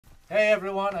Hey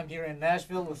everyone, I'm here in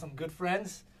Nashville with some good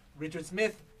friends, Richard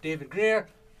Smith, David Grier,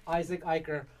 Isaac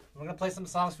Eicher. We're going to play some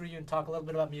songs for you and talk a little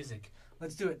bit about music.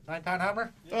 Let's do it. 9 Pound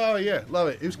Hammer? Oh yeah, love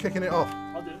it. Who's kicking it off?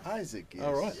 I'll do it. Isaac is.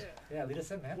 All right. Yeah, lead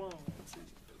us in, man. 1,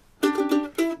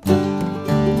 2.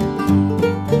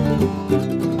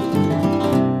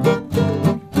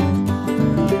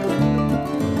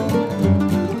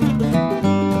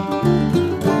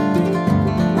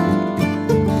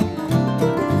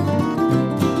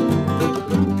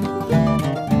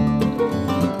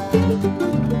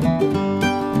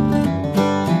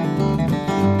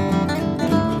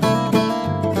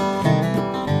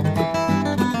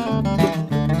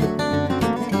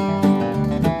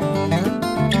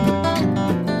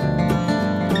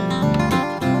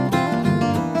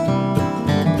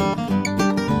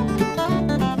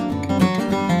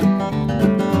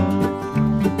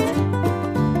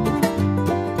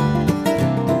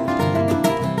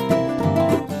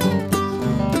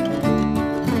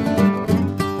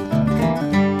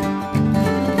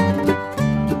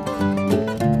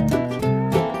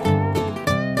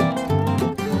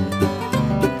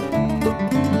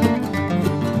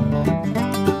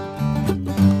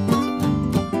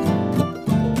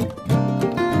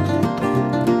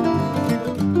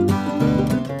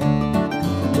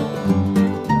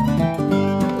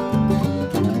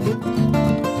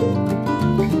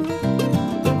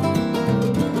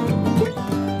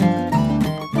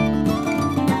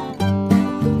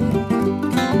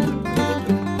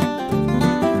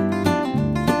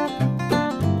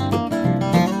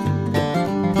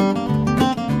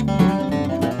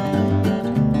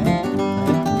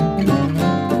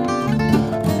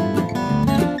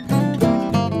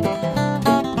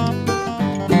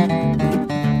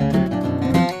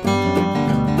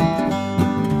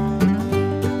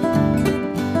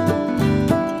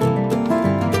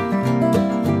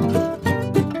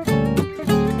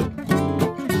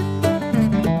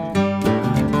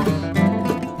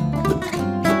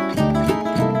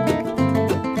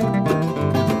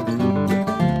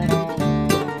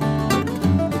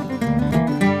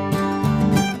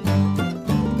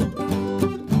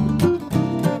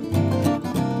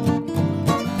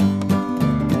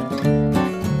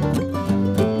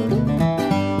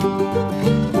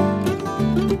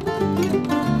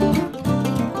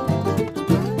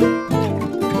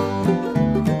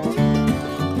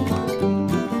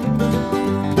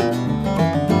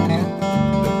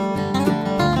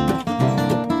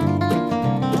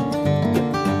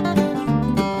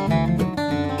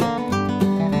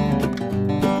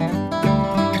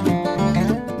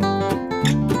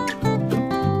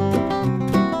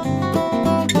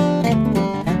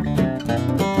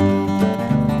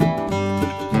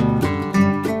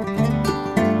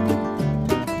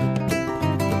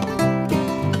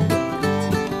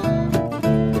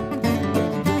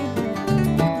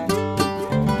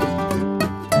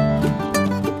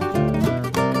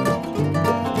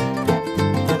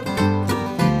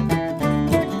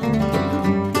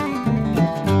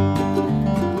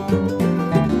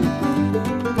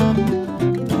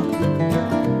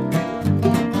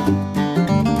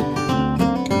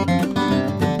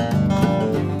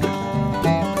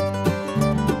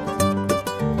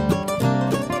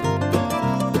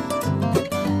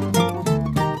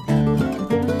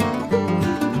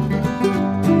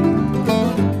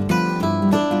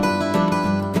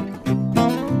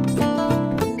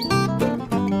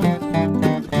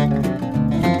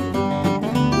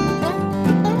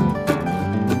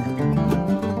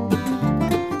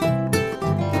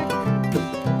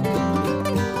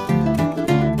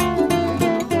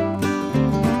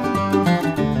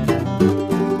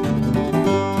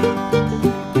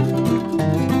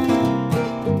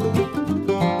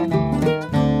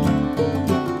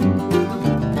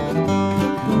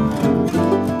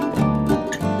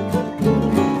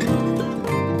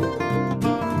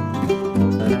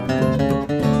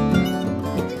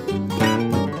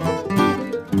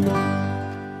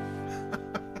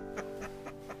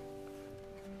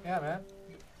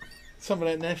 Some of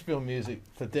that Nashville music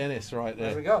for Dennis right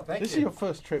there. There we go. Thank you. This is your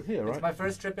first trip here, right? It's my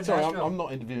first trip in Sorry, Nashville. I'm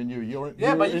not interviewing you. You're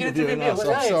but you can interview me. us.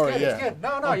 Well, I'm hey, sorry. it's good. No,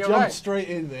 I you're jumped right. straight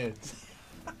in there.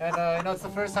 And it's the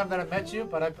first time that I met you,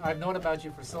 but I've known about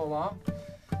you for so long.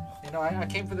 I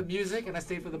came for the music and I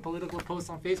stayed for the political posts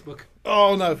on Facebook.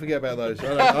 Oh no, forget about those.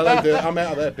 I don't do it. I'm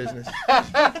out of that business.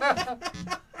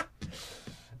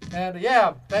 And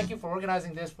yeah, thank you for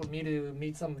organizing this for me to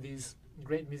meet some of these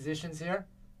great musicians here.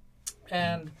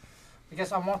 And I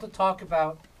guess I want to talk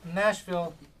about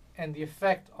Nashville and its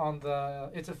effect on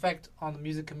the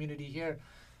music community here.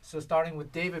 So starting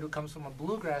with David, who comes from a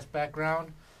bluegrass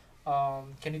background,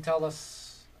 can you tell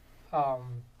us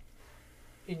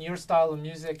in your style of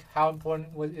music, how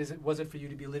important was it for you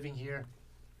to be living here?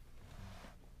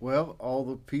 Well, all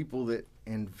the people that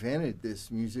invented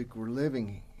this music were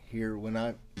living here when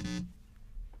I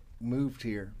moved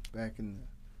here back in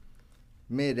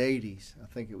the mid-'80s. I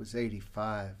think it was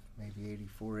 85, maybe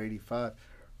 84, 85.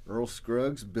 Earl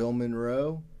Scruggs, Bill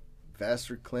Monroe,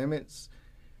 Vassar Clements,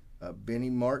 Benny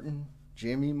Martin,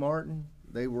 Jimmy Martin,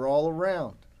 they were all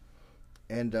around.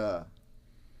 And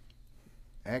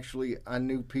actually, I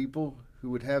knew people who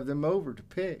would have them over to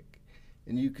pick.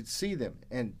 And you could see them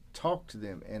and talk to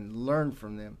them and learn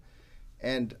from them.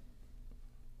 And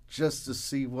just to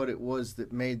see what it was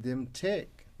that made them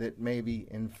tick, that maybe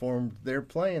informed their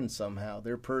playing somehow,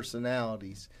 their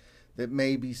personalities, that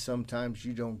maybe sometimes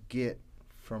you don't get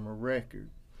from a record.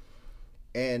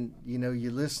 And, you know, you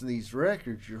listen to these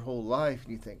records your whole life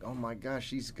and you think, oh my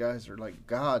gosh, these guys are like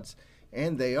gods.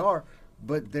 And they are,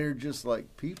 but they're just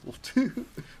like people too.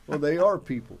 Well, they are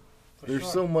people. They're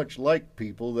sure. so much like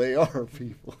people, they are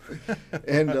people.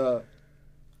 And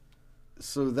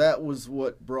so that was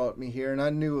what brought me here. And I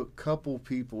knew a couple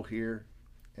people here.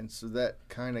 And so that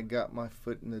kind of got my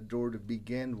foot in the door to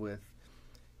begin with.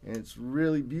 And it's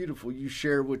really beautiful. You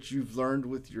share what you've learned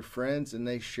with your friends, and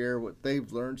they share what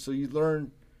they've learned. So you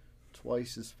learn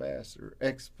twice as fast or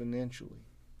exponentially.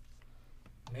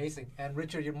 Amazing. And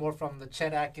Richard, you're more from the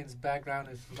Chet Atkins background,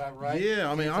 is that right?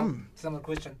 Yeah, I mean, I'm similar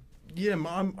question. Yeah,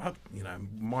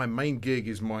 my main gig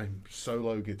is my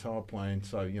solo guitar playing.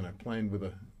 So playing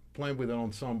with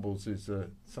ensembles is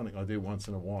something I do once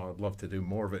in a while. I'd love to do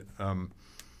more of it.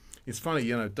 It's funny,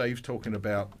 Dave's talking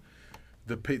about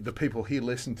the people he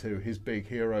listened to, his big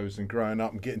heroes, and growing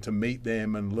up and getting to meet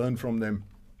them and learn from them.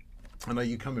 I know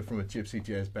you're coming from a gypsy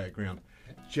jazz background.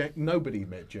 Nobody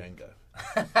met Django.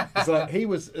 It's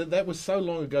like that was so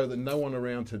long ago that no one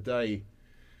around today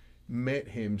met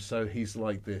him. So he's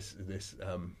like this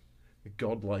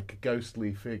godlike,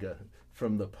 ghostly figure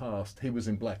from the past. He was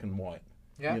in black and white.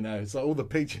 Yeah. So all the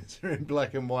pictures are in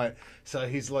black and white. So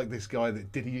he's like this guy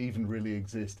that, did he even really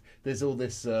exist? There's all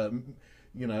this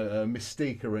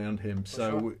mystique around him.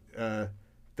 So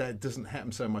that doesn't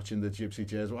happen so much in the gypsy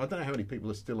jazz. Well, I don't know how many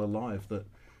people are still alive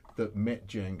that met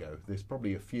Django. There's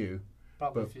probably a few.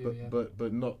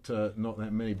 But not that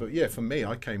many. But yeah, for me,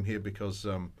 I came here because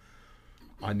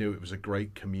I knew it was a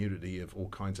great community of all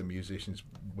kinds of musicians,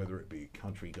 whether it be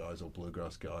country guys or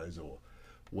bluegrass guys or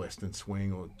western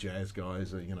swing or jazz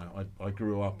guys. I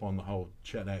grew up on the whole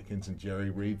Chet Atkins and Jerry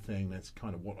Reed thing. That's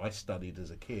kind of what I studied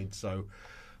as a kid. So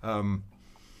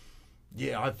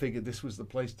I figured this was the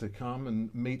place to come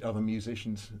and meet other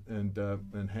musicians and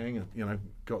hang. And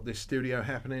got this studio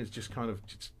happening. It's just kind of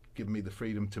given me the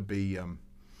freedom to be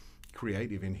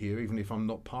creative in here, even if I'm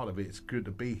not part of it. It's good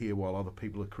to be here while other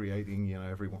people are creating.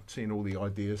 Everyone seeing all the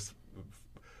ideas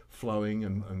flowing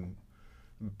and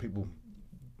people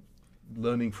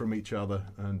learning from each other.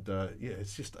 And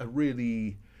it's just a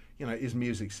really, is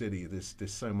Music City. There's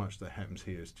so much that happens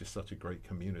here. It's just such a great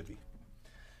community.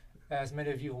 As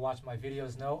many of you who watch my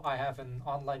videos know, I have an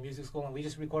online music school, and we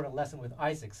just recorded a lesson with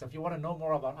Isaac. So if you want to know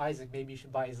more about Isaac, maybe you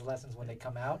should buy his lessons when they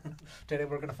come out. Today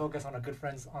we're going to focus on our good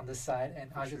friends on this side,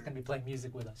 and Isaac's going to be playing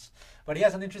music with us. But he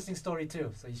has an interesting story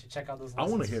too, so you should check out those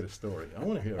lessons. I want to hear the story.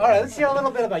 All right, let's hear a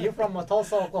little bit about you. From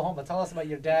Tulsa, Oklahoma. Tell us about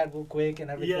your dad real quick and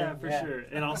everything. Yeah, for sure.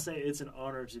 And I'll say it's an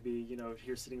honor to be,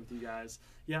 here sitting with you guys.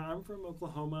 Yeah, I'm from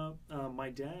Oklahoma.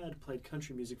 My dad played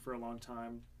country music for a long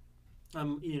time.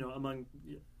 Among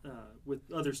with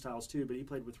other styles too, but he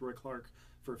played with Roy Clark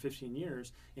for 15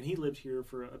 years, and he lived here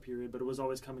for a period, but it was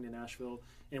always coming to Nashville.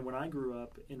 And when I grew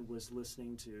up and was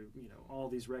listening to, all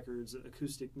these records,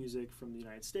 acoustic music from the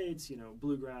United States,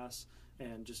 bluegrass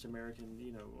and just American,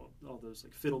 all those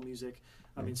like fiddle music,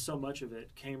 I mean, so much of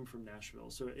it came from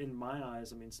Nashville. So in my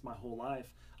eyes, it's my whole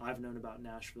life, I've known about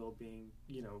Nashville being,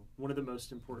 one of the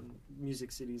most important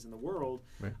music cities in the world.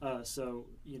 Right. So,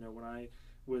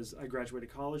 when I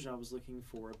graduated college and I was looking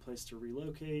for a place to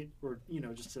relocate or,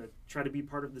 just to try to be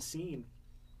part of the scene.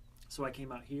 So I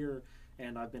came out here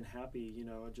and I've been happy,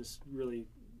 I just really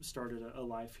started a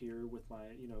life here with my,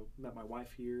 met my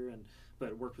wife here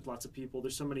but worked with lots of people.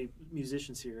 There's so many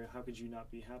musicians here. How could you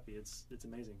not be happy? It's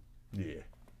amazing. Yeah.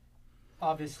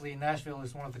 Obviously, Nashville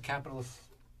is one of the capitals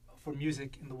for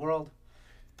music in the world,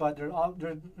 but they're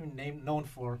known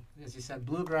for, as you said,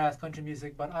 bluegrass, country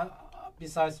music, but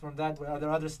besides from that, are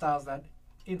there other styles that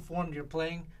informed your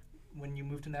playing when you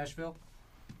moved to Nashville?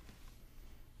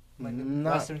 Like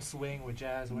western swing or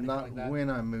jazz or anything like that? Not when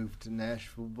I moved to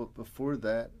Nashville, but before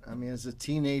that. As a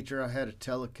teenager, I had a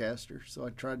Telecaster, so I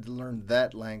tried to learn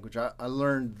that language. I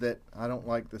learned that I don't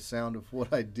like the sound of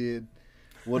what I did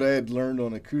what I had learned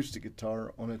on acoustic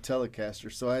guitar on a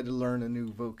Telecaster. So I had to learn a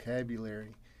new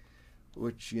vocabulary,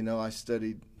 which, I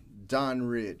studied Don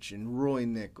Rich and Roy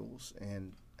Nichols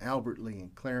and Albert Lee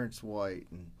and Clarence White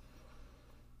and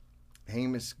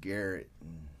Amos Garrett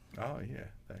and Oh, yeah,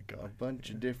 that guy. a bunch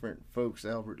of different folks.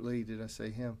 Albert Lee, did I say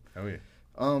him? Oh, yeah.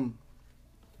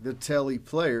 The telly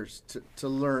players to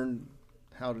learn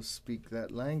how to speak that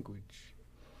language.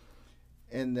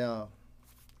 And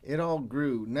it all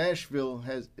grew. Nashville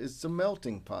it's a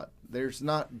melting pot. There's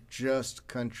not just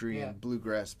country and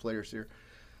bluegrass players here.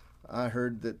 I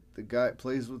heard that the guy that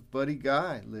plays with Buddy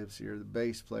Guy lives here, the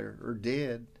bass player, or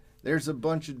did. There's a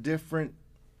bunch of different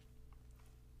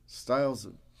styles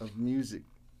of music.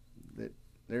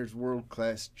 There's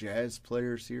world-class jazz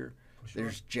players here. Sure.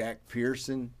 There's Jack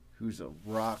Pearson, who's a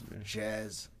rock,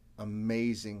 jazz,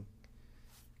 amazing.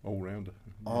 All-rounder.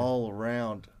 All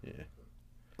around. Yeah.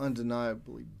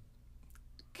 Undeniably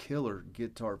killer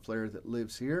guitar player that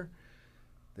lives here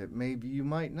that maybe you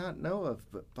might not know of,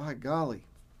 but by golly,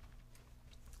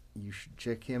 you should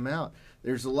check him out.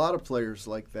 There's a lot of players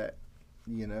like that.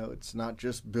 It's not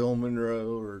just Bill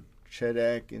Monroe or Chet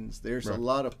Atkins. There's a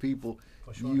lot of people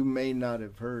you may not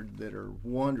have heard that are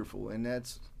wonderful, and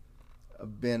that's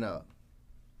been an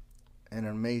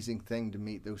amazing thing to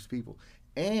meet those people.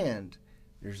 And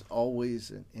there's always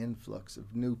an influx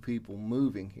of new people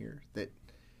moving here that,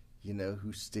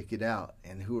 who stick it out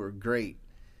and who are great.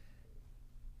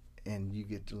 And you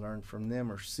get to learn from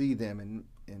them or see them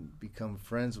and become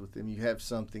friends with them. You have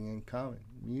something in common,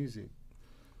 music.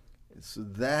 And so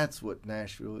that's what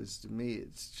Nashville is to me.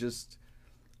 It's just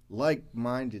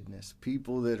like-mindedness,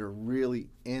 people that are really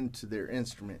into their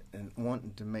instrument and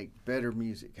wanting to make better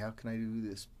music. How can I do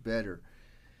this better?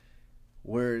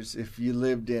 Whereas if you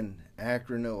lived in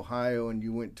Akron, Ohio, and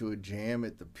you went to a jam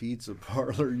at the pizza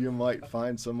parlor, you might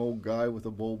find some old guy with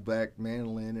a bowl-back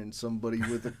mandolin and somebody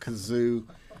with a kazoo,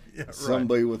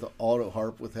 somebody with an auto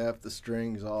harp with half the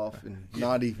strings off and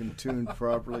not even tuned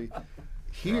properly.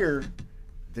 Here,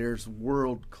 there's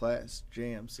world-class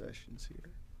jam sessions here.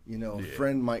 A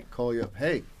friend might call you up,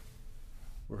 hey,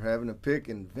 we're having a pick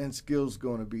and Vince Gill's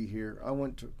going to be here. I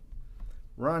went to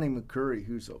Ronnie McCurry,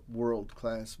 who's a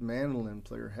world-class mandolin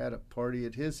player, had a party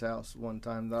at his house one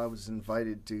time that I was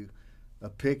invited to, a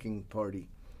picking party.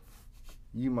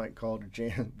 You might call it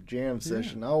a jam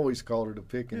session. I always called it a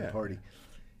picking party.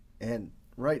 And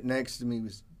right next to me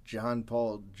was John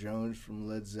Paul Jones from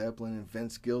Led Zeppelin and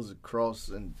Vince Gill's across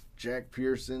and Jack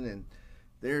Pearson, and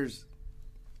there's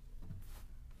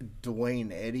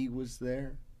Dwayne Eddy was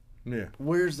there. Yeah.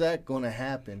 Where's that going to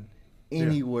happen?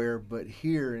 Anywhere but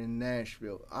here in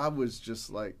Nashville. I was just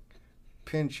like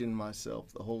pinching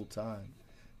myself the whole time.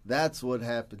 That's what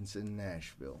happens in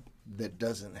Nashville that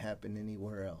doesn't happen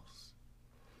anywhere else.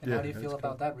 And how do you feel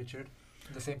about that, Richard?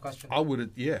 The same question. I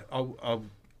would, I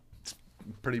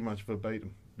pretty much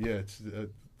verbatim. Yeah, it's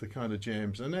the kind of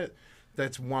jams. And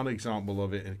that's one example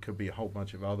of it. It could be a whole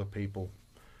bunch of other people.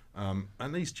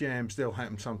 And these jams, they'll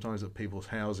happen sometimes at people's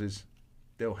houses.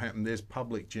 They'll happen. There's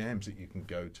public jams that you can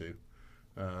go to.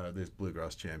 There's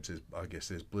bluegrass jams. There's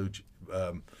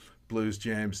blues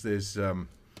jams. There's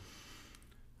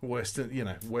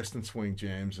Western swing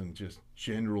jams and just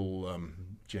general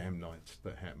jam nights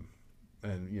that happen.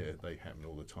 And they happen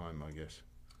all the time, I guess.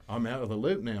 I'm out of the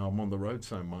loop now. I'm on the road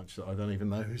so much that I don't even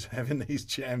know who's having these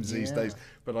jams these days.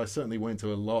 But I certainly went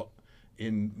to a lot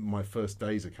in my first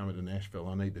days of coming to Nashville.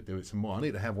 I need to do it some more. I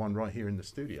need to have one right here in the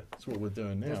studio. That's what we're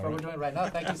doing now. That's what we're doing right now.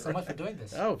 Thank you so much for doing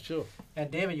this. Oh, sure. And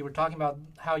David, you were talking about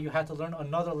how you had to learn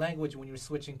another language when you were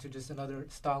switching to just another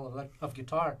style of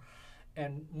guitar.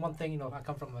 And one thing, I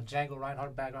come from a Django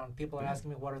Reinhardt background. People are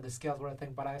asking me what are the scales, what I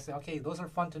think, but I say, okay, those are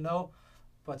fun to know,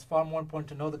 but it's far more important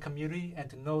to know the community and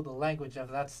to know the language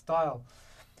of that style.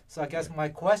 So I guess my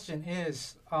question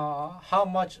is, how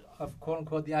much of quote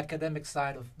unquote the academic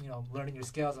side of learning your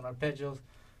scales and arpeggios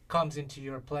comes into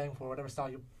your playing for whatever style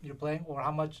you're playing, or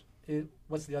how much?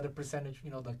 What's the other percentage?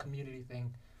 The community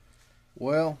thing.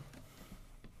 Well,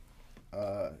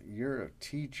 you're a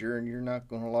teacher and you're not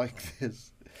going to like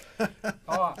this.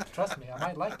 Oh, trust me, I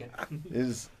might like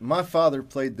it. My father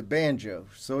played the banjo,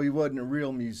 so he wasn't a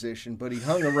real musician, but he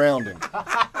hung around him.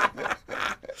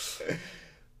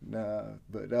 Nah,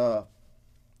 but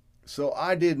so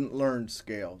I didn't learn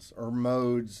scales or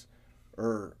modes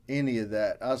or any of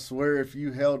that. I swear if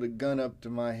you held a gun up to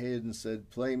my head and said,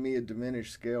 play me a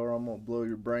diminished scale or I'm going to blow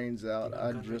your brains out,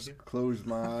 I'd just close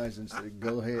my eyes and say,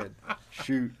 go ahead,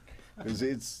 shoot.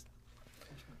 Because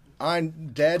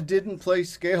Dad didn't play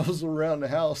scales around the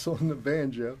house on the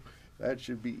banjo. That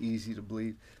should be easy to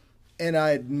believe. And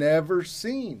I had never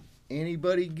seen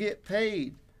anybody get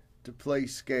paid to play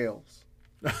scales,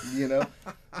 you know.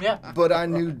 Yeah. But I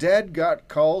knew Dad got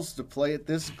calls to play at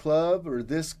this club,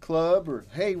 or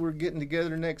hey, we're getting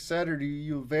together next Saturday. Are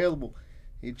you available?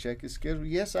 He'd check his schedule.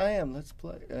 Yes, I am. Let's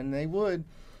play. And they would.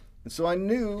 And so I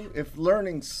knew if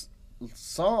learning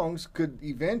songs could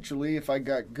eventually, if I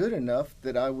got good enough,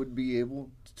 that I would be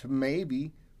able to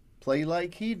maybe play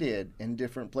like he did in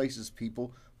different places.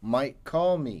 People might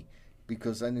call me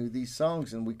because I knew these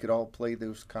songs, and we could all play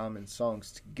those common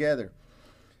songs together.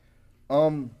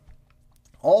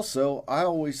 Also, I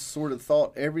always sort of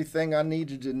thought everything I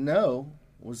needed to know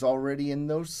was already in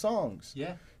those songs.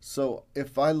 Yeah. So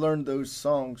if I learned those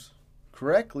songs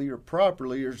correctly or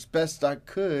properly or as best I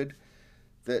could,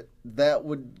 that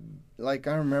would, like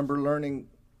I remember learning,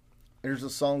 there's a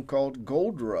song called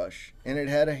Gold Rush, and it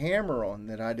had a hammer on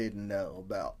that I didn't know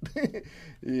about.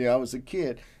 I was a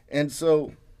kid. And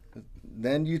so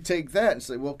then you take that and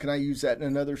say, well, can I use that in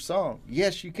another song?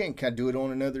 Yes, you can. Can I do it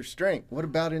on another string? What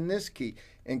about in this key?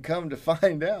 And come to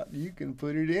find out, you can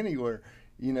put it anywhere,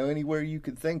 anywhere you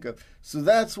could think of. So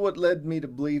that's what led me to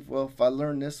believe, well, if I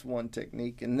learn this one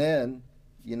technique, and then,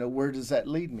 where does that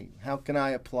lead me? How can I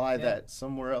apply that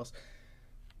somewhere else?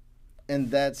 And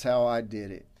that's how I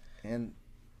did it. And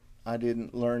I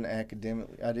didn't learn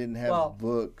academically. I didn't have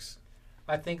books.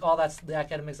 I think all that's the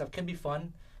academic stuff can be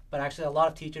fun, but actually a lot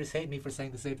of teachers hate me for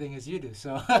saying the same thing as you do.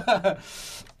 So,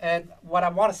 and what I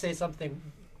want to say something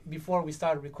before we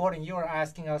started recording, you were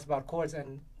asking us about chords,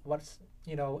 and what's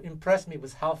impressed me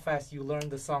was how fast you learned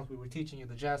the songs we were teaching you,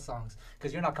 the jazz songs,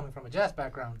 because you're not coming from a jazz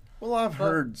background. Well, I've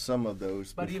heard some of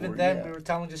those but before, even then, we were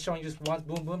showing you just once,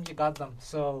 boom, boom, you got them.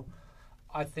 So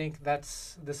I think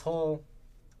that's this whole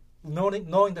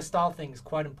knowing the style thing is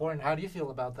quite important. How do you feel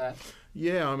about that?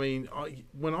 Yeah, I mean,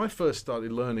 when I first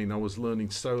started learning, I was learning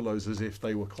solos as if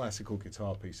they were classical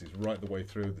guitar pieces, right the way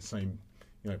through, the same,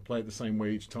 play it the same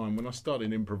way each time. When I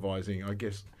started improvising, I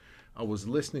guess I was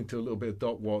listening to a little bit of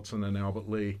Doc Watson and Albert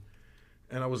Lee,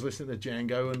 and I was listening to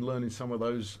Django and learning some of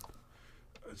those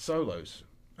solos.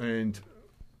 And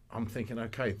I'm thinking,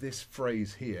 okay, this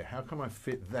phrase here, how can I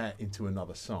fit that into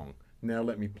another song? Now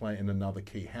let me play it in another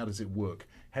key. How does it work?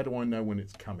 How do I know when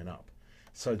it's coming up?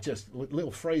 So just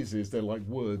little phrases, they're like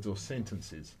words or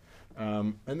sentences.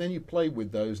 And then you play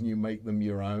with those and you make them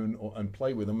your own and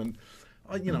play with them. And,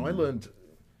 I learned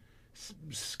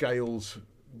scales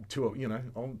to,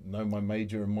 I'll know my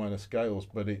major and minor scales,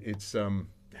 but it's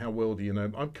how well do you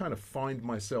know? I kind of find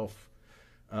myself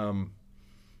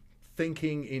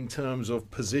thinking in terms of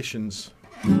positions,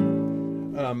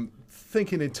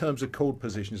 thinking in terms of chord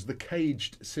positions, the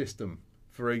caged system.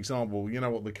 For example,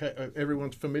 what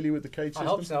everyone's familiar with the cage system? I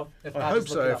hope so. I hope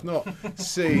so. If not,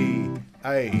 C,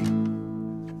 A,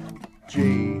 G,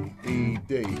 E,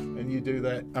 D. And you do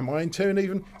that. Am I in tune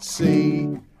even? C,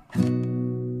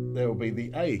 there will be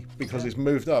the A because it's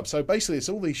moved up. So basically it's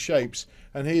all these shapes,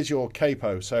 and here's your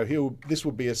capo. So this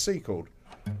would be a C chord.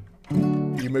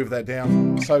 You move that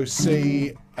down. So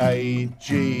C, A,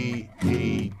 G,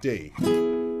 E, D.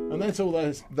 And that's all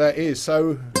that is.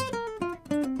 So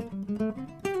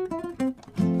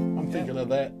I'm thinking of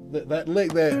that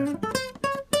lick there.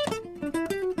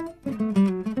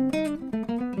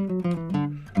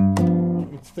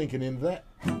 I'm thinking in that.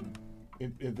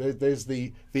 There's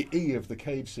the E of the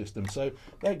cage system. So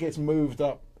that gets moved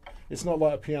up. It's not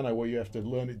like a piano where you have to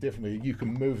learn it differently. You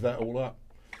can move that all up.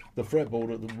 The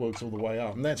fretboard works all the way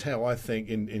up. And that's how I think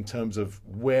in terms of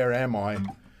where am I.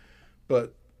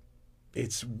 But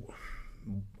it's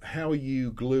how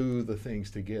you glue the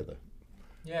things together.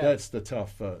 Yeah. That's the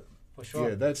tough. For sure.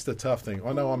 Yeah, that's the tough thing.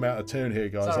 I know I'm out of tune here,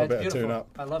 guys. I better tune up.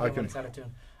 I love it when it's out of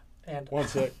tune. And one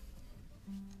sec.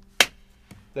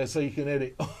 That's so you can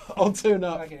edit. I'll tune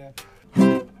up.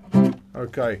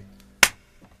 Okay.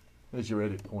 There's your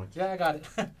edit point. Yeah, I got it.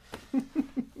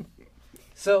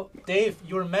 So, Dave,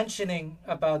 you were mentioning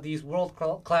about these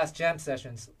world-class jam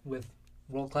sessions with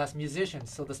world-class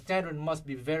musicians. So the standard must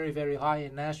be very, very high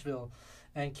in Nashville.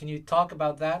 And can you talk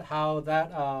about that? How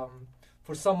that,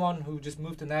 for someone who just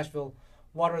moved to Nashville,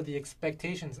 what are the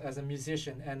expectations as a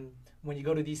musician? And when you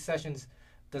go to these sessions,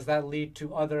 does that lead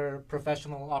to other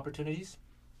professional opportunities?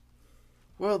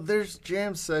 Well, there's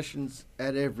jam sessions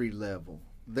at every level.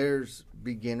 There's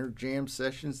beginner jam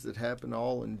sessions that happen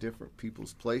all in different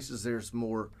people's places. There's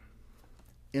more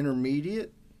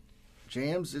intermediate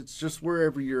jams. It's just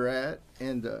wherever you're at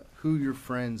and who your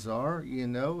friends are,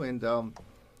 and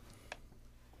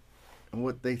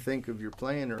what they think of your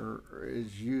playing or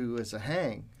is you as a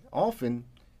hang. Often,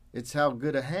 it's how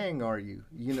good a hang are you.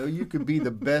 You could be the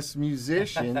best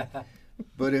musician,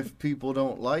 but if people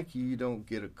don't like you, you don't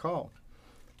get a call.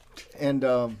 And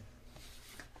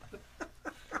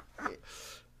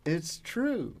It's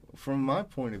true from my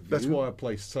point of view. That's why I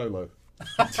play solo.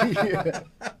 Yeah.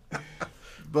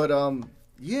 But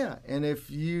yeah, and if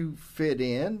you fit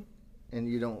in and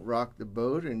you don't rock the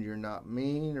boat and you're not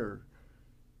mean, or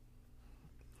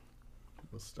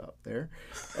we'll stop there,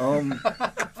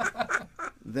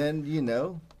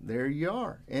 then there you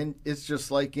are. And it's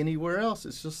just like anywhere else.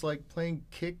 It's just like playing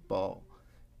kickball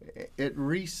at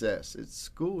recess at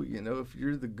school. If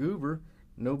you're the goober,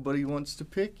 nobody wants to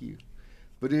pick you.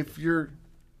 But if you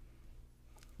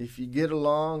get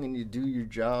along and you do your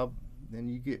job, then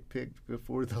you get picked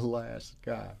before the last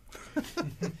guy.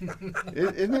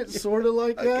 Isn't it sort of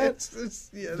like that?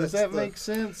 Does that make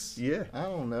sense? Yeah. I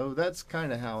don't know. That's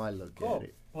kind of how I look at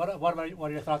it. What are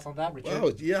your thoughts on that, Richard?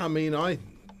 Well, yeah, I mean,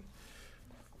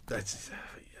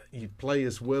 you play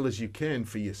as well as you can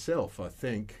for yourself, I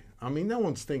think. I mean, no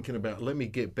one's thinking about, let me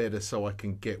get better so I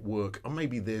can get work. Or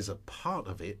maybe there's a part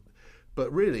of it,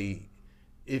 but really,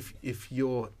 if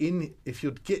you're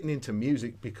getting into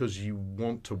music because you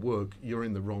want to work, you're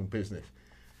in the wrong business.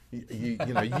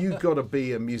 You've got to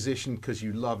be a musician because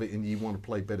you love it and you want to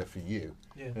play better for you.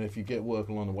 Yeah. And if you get work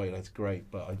along the way, that's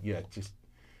great. But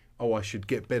I should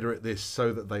get better at this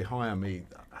so that they hire me.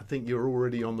 I think you're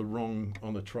already on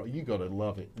the track. You got to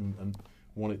love it and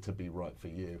want it to be right for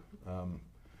you.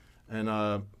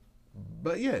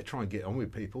 But yeah, try and get on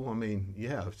with people. I mean,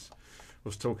 yeah. I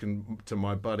was talking to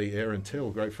my buddy Aaron Till,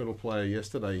 great fiddle player,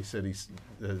 yesterday. He said he's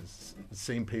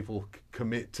seen people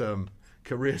commit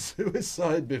career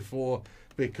suicide before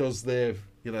because they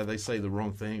say the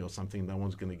wrong thing or something. No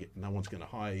one's going to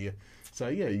hire you. So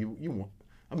yeah, you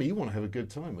want to have a good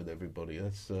time with everybody.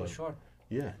 That's for sure.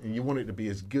 Yeah, and you want it to be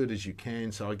as good as you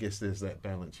can. So I guess there's that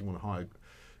balance. You want to hire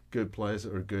good players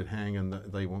that are a good hang, and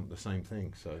they want the same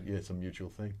thing. So yeah, it's a mutual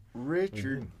thing.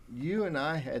 Richard, you and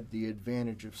I had the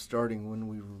advantage of starting when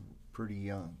we were pretty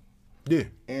young. Yeah.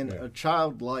 And a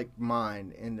childlike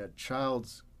mind and a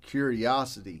child's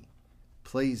curiosity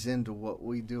plays into what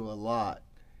we do a lot.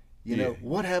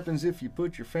 What happens if you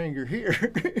put your finger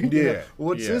here?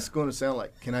 What's this going to sound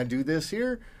like? Can I do this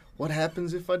here? What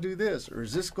happens if I do this? Or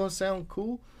is this going to sound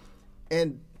cool?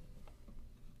 And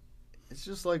it's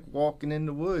just like walking in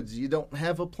the woods. You don't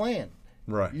have a plan.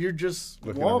 Right. You're just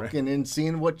walking and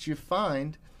seeing what you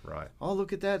find. Right. Oh,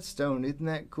 look at that stone. Isn't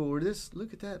that cool? Or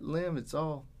look at that limb.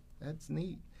 That's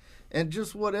neat. And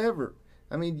just whatever.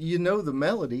 I mean, the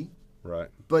melody. Right.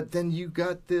 But then you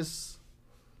got this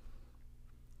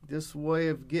way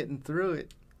of getting through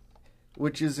it,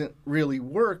 which isn't really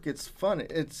work. It's fun.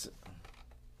 It's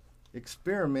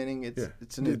experimenting.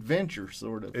 It's an adventure,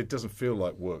 sort of. It doesn't feel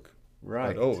like work.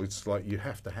 Right. Oh, it's like you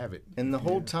have to have it. And the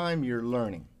whole time you're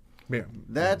learning. Yeah.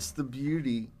 That's the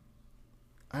beauty.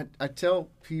 I tell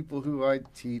people who I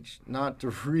teach not to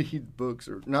read books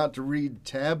or not to read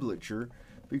tablature,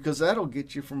 because that'll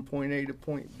get you from point A to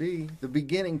point B, the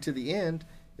beginning to the end,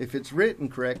 if it's written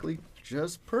correctly,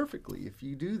 just perfectly, if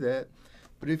you do that.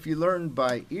 But if you learn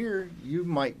by ear, you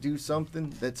might do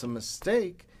something that's a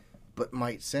mistake, but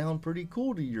might sound pretty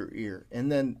cool to your ear.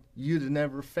 And then you'd have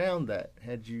never found that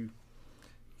had you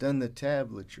done the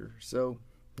tablature. So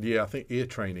yeah, I think ear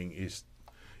training as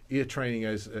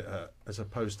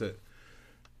opposed to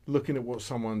looking at what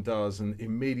someone does and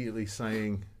immediately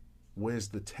saying, where's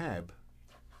the tab?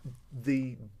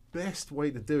 The best way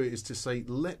to do it is to say,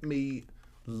 let me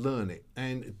learn it.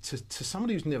 And to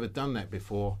somebody who's never done that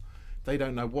before, they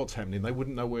don't know what's happening. They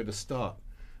wouldn't know where to start.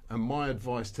 And my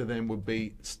advice to them would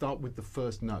be, start with the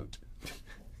first note.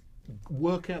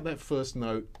 Work out that first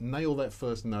note, nail that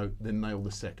first note, then nail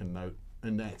the second note,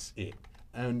 and that's it.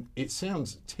 And it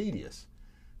sounds tedious,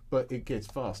 but it gets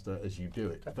faster as you do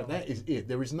it. But that is it.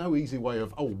 There is no easy way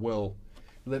of,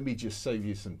 let me just save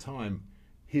you some time.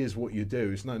 Here's what you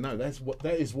do. No,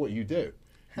 that is what you do.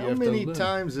 How many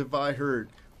times have I heard,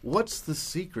 what's the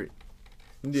secret?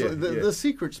 Yeah, so the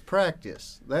secret's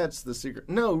practice. That's the secret.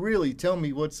 No, really, tell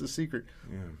me what's the secret.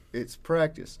 Yeah. It's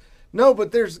practice. No,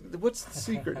 but what's the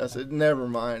secret? I said, never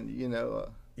mind,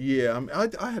 Yeah,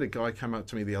 I had a guy come up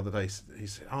to me the other day. He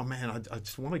said, "Oh man, I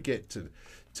just want to get to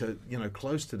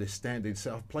close to this standard.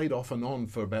 So I've played off and on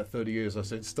for about 30 years." I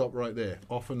said, "Stop right there.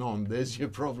 Off and on. There's your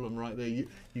problem right there. You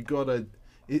gotta.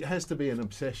 It has to be an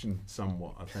obsession,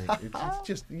 somewhat. I think it's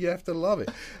just you have to love it."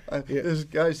 This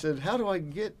guy said, "How do I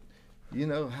get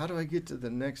to the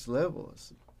next level?" I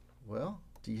said, "Well,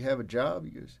 do you have a job?"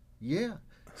 He goes, "Yeah."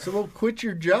 So well, quit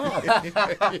your job.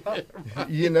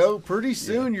 Pretty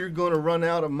soon you're going to run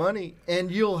out of money, and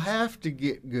you'll have to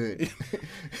get good,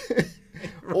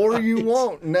 or you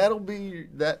won't, and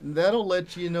that'll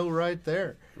let you know right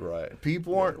there. Right.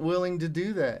 People aren't willing to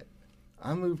do that.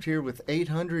 I moved here with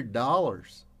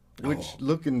 $800. which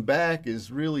looking back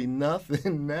is really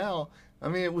nothing now. I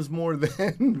mean, it was more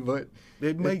then, but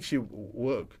it makes you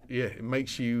work. Yeah, it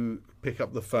makes you pick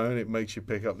up the phone. It makes you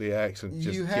pick up the axe and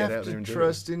just you get out have there to and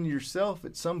trust in yourself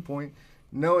at some point,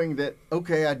 knowing that,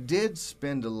 okay, I did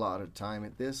spend a lot of time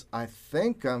at this. I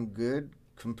think I'm good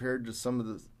compared to some of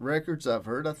the records I've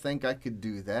heard. I think I could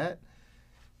do that,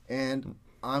 and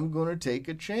I'm going to take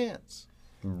a chance.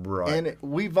 Right. And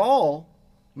we've all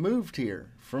moved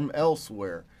here from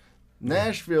elsewhere.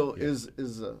 Nashville is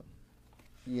a,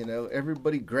 you know,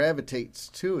 everybody gravitates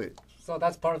to it. So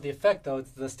that's part of the effect, though.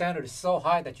 It's the standard is so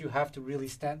high that you have to really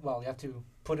stand. Well, you have to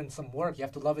put in some work. You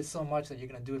have to love it so much that you're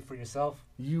going to do it for yourself.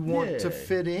 You want to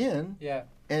fit in. Yeah.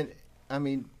 And, I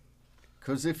mean,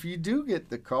 because if you do get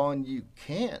the call and you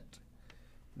can't,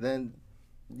 then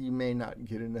you may not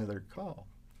get another call.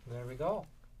 There we go.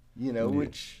 You know,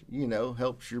 which, you know,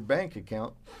 helps your bank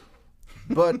account.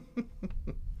 But,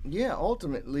 yeah,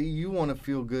 ultimately, you want to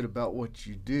feel good about what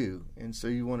you do. And so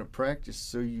you want to practice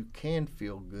so you can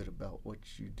feel good about what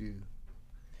you do.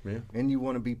 Yeah. And you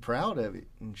want to be proud of it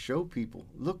and show people,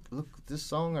 look this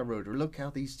song I wrote, or look how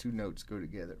these two notes go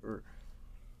together, or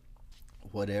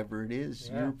whatever it is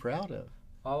you're proud of.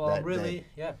 Oh, well, I'm really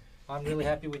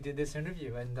happy we did this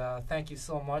interview, and thank you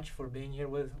so much for being here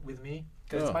with me,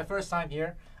 because it's my first time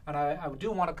here, and I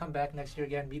do want to come back next year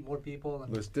again, meet more people,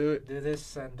 and let's do it. Do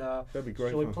this, and that'd be great.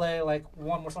 Should we play like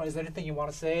one more song? Is there anything you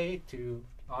want to say to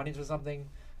the audience or something?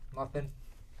 Nothing.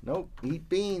 Nope. Eat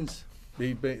beans.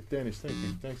 Dennis, thank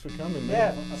you. Thanks for coming,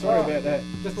 man. Yeah. Sorry about that.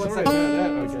 Sorry about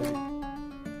that. Okay.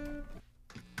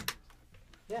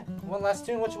 Yeah. One last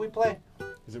tune. What should we play?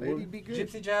 Is it Lady Be Good?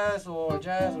 Gypsy jazz or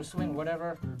swing,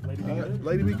 whatever. Lady Be Good.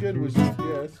 Lady Be Good was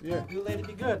yes, yeah. Do Lady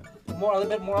Be Good. A little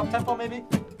bit more up tempo, maybe.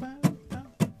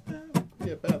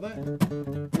 Yeah, about that.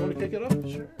 You want to kick it off?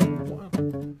 Sure.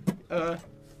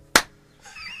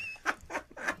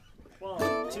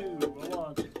 1, 2,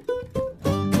 1, 2.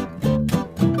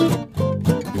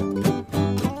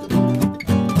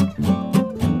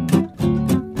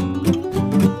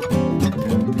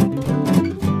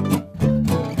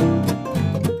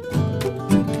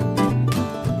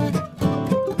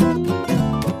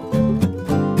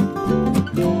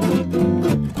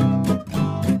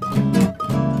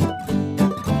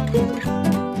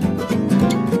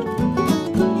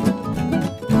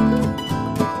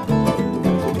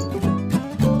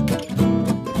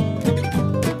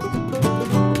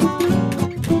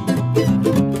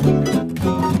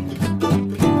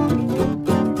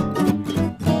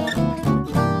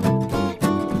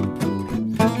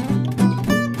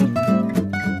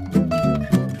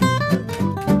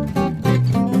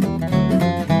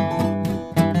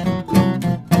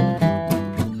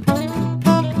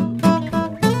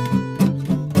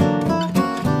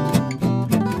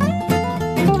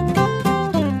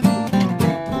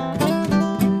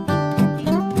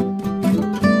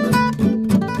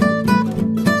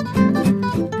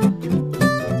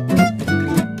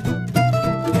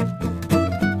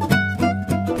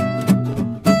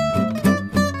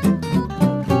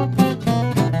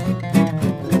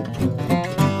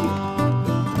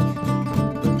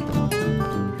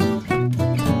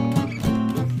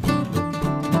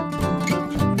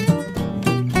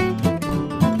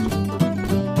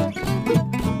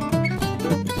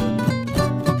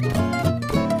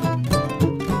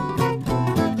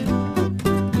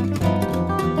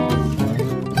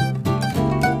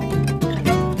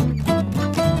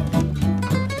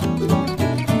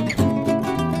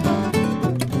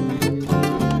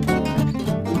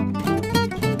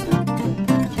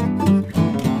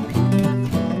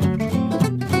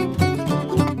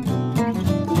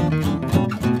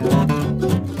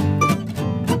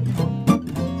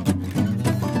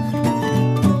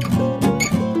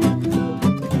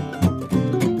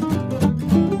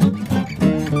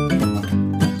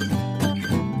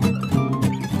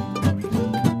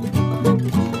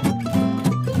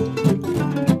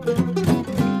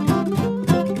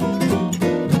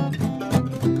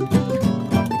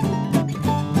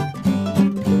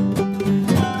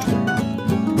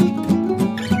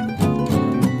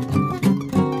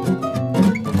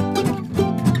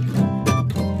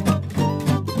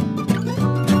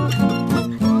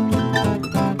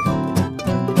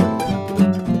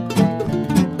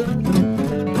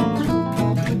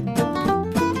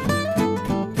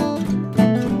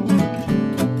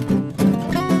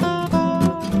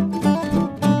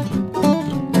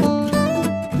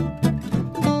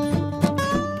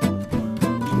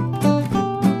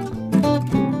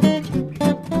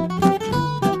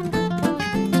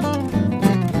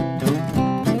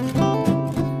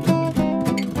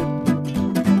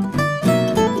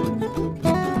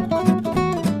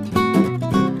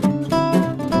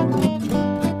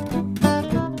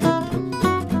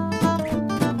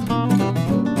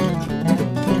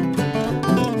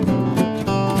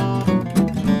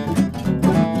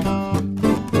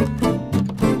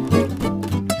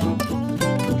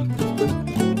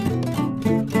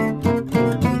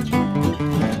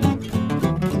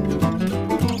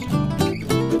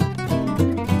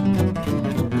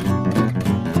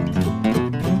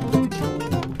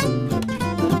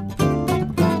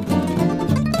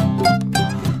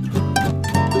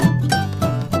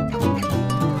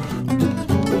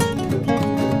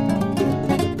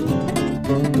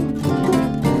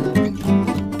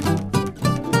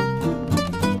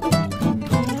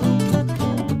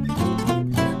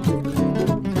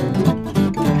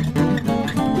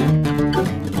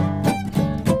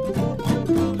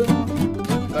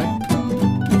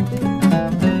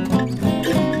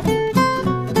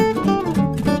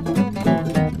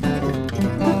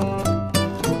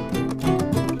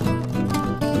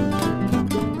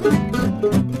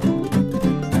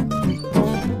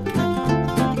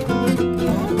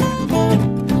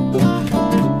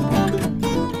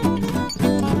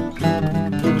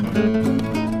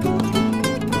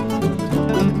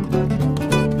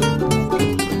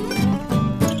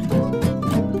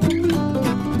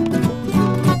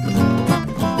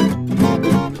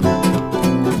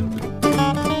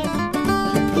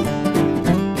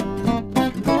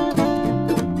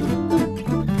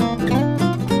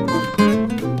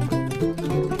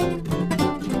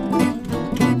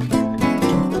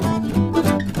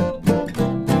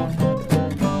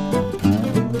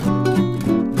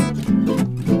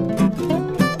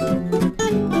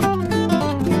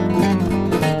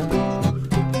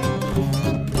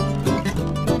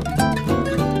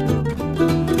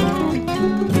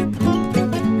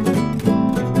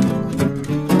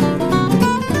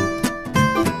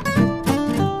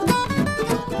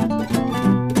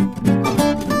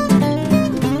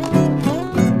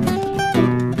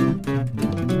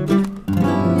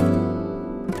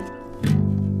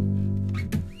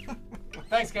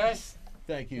 Thanks, guys.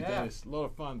 Thank you, Yeah. Dennis. A lot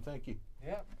of fun. Thank you.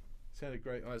 Yeah. Sounded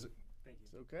great, Isaac. Thank you.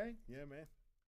 It's okay. Yeah, man.